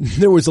when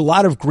there was a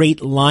lot of great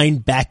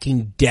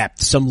linebacking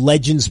depth, some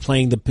legends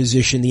playing the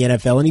position in the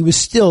NFL. And he was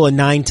still a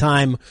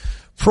 9-time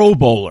Pro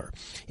Bowler,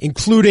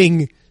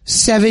 including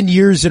 7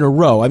 years in a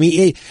row. I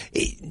mean,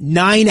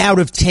 9 out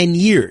of 10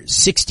 years,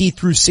 60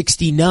 through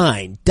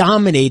 69,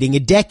 dominating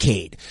a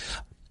decade.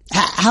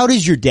 How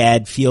does your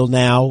dad feel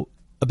now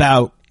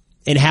about,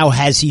 and how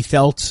has he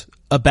felt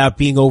about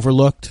being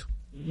overlooked?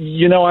 I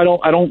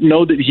don't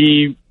know that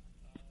he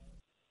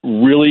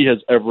really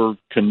has ever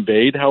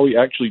conveyed how he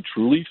actually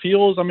truly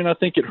feels. I mean, I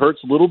think it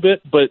hurts a little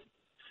bit, but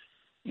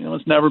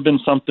it's never been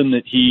something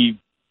that he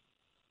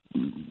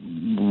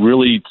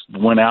really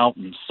went out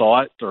and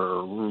sought,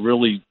 or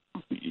really,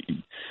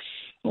 I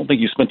don't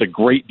think he spent a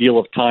great deal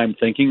of time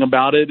thinking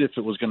about it. If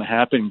it was going to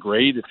happen,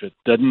 great. If it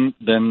didn't,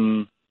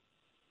 then,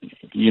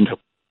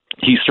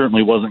 he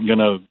certainly wasn't going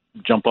to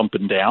jump up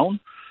and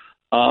down.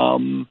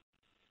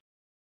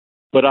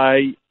 But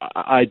I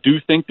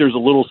do think there's a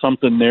little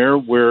something there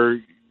where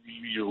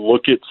you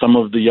look at some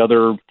of the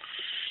other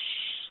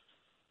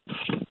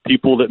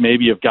people that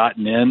maybe have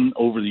gotten in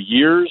over the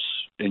years,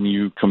 and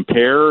you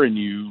compare and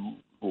you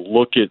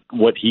look at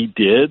what he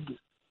did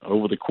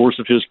over the course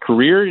of his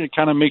career, and it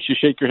kind of makes you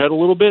shake your head a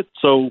little bit.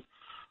 So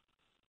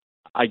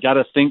I got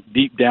to think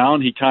deep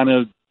down, he kind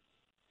of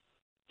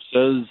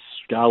says,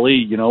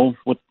 golly,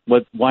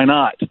 why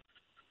not?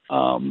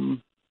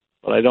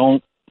 But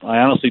I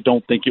honestly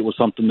don't think it was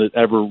something that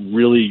ever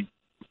really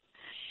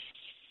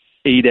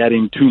ate at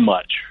him too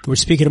much. We're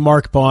speaking to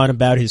Mark Baughan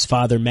about his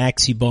father,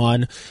 Maxie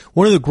Baughan,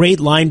 one of the great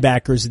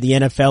linebackers in the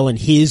NFL in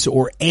his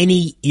or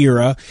any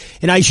era.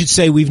 And I should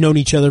say we've known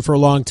each other for a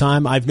long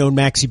time. I've known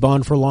Maxie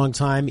Baughan for a long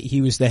time. He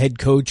was the head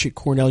coach at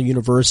Cornell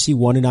University,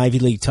 won an Ivy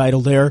League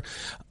title there.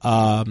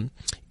 In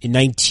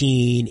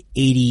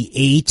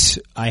 1988,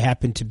 I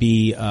happened to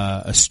be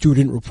a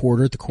student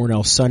reporter at the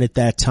Cornell Sun at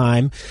that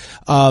time.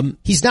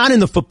 He's not in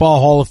the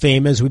Football Hall of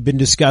Fame, as we've been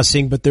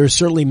discussing, but there are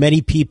certainly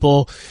many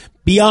people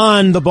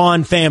beyond the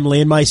Baughan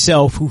family and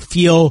myself who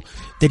feel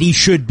that he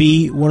should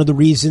be. One of the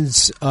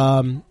reasons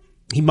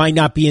he might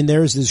not be in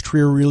there is his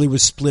career really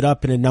was split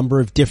up in a number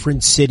of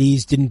different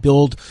cities, didn't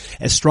build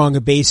as strong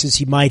a base as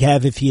he might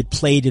have if he had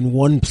played in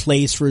one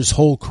place for his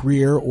whole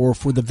career or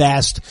for the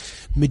vast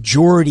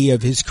majority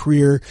of his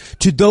career.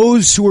 To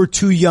those who are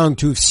too young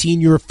to have seen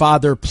your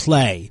father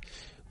play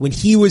when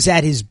he was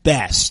at his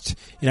best,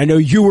 and I know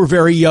you were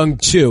very young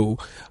too,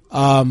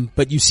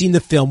 but you've seen the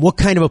film. What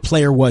kind of a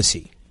player was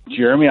he?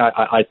 Jeremy,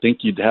 I think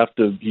you'd have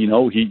to,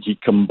 he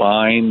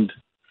combined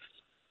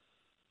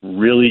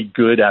really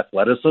good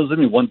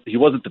athleticism. He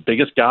wasn't the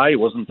biggest guy. He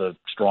wasn't the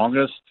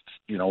strongest,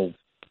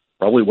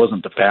 probably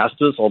wasn't the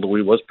fastest, although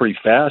he was pretty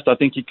fast. I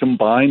think he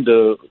combined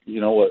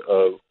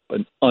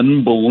an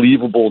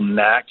unbelievable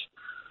knack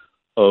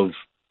of,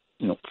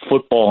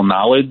 football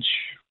knowledge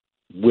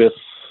with,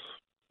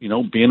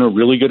 being a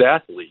really good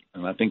athlete.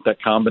 And I think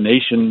that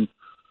combination,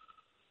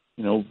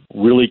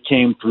 really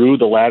came through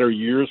the latter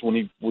years when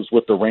he was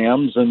with the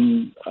Rams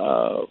and,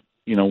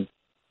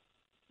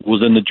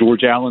 was in the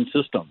George Allen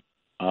system.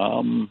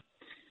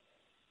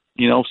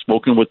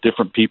 Spoken with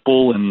different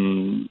people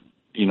and,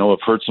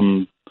 I've heard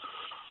some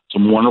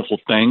wonderful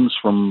things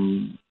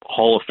from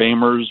Hall of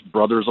Famers,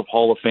 brothers of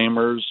Hall of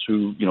Famers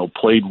who,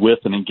 played with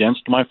and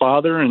against my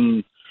father.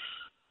 And,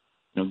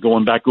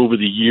 going back over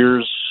the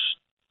years,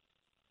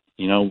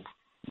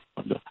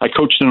 I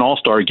coached an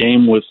all-star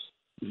game with,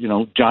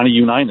 Johnny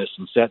Unitas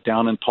and sat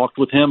down and talked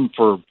with him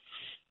for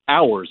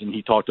hours. And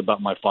he talked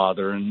about my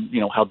father and,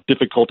 how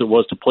difficult it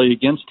was to play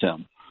against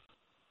him.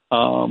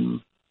 I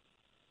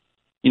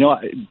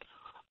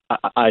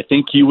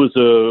think he was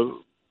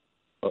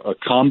a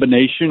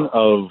combination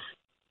of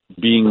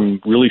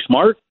being really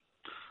smart,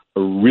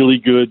 a really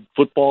good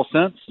football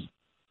sense,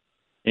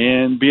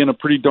 and being a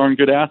pretty darn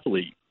good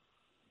athlete.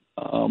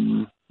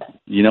 And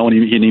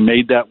he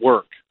made that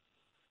work.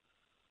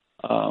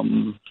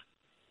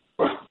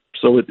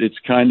 So it's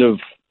kind of,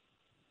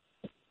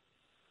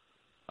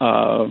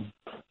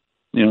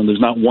 there's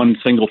not one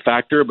single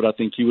factor, but I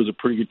think he was a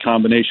pretty good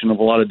combination of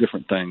a lot of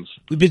different things.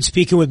 We've been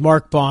speaking with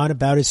Mark Baughan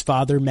about his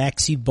father,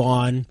 Maxie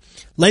Baughan,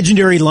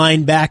 legendary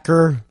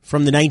linebacker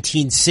from the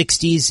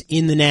 1960s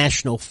in the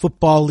National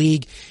Football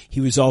League.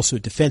 He was also a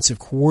defensive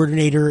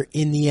coordinator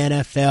in the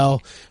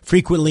NFL,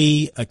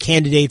 frequently a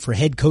candidate for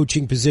head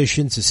coaching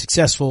positions, a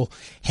successful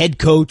head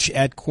coach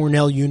at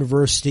Cornell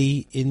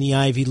University in the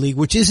Ivy League,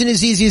 which isn't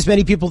as easy as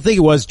many people think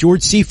it was.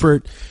 George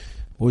Seifert,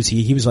 what was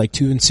he? He was like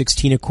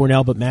 2-16 at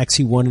Cornell, but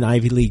Maxie won an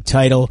Ivy League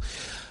title.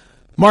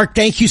 Mark,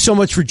 thank you so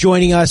much for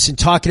joining us and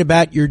talking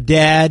about your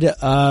dad.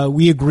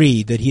 We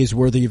agree that he is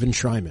worthy of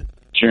enshrinement.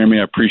 Jeremy,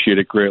 I appreciate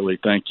it greatly.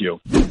 Thank you.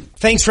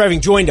 Thanks for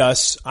having joined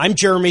us. I'm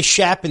Jeremy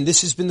Schaap, and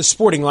this has been The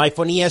Sporting Life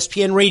on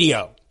ESPN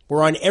Radio.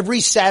 We're on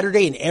every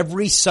Saturday and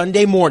every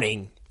Sunday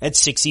morning at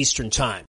 6 Eastern Time.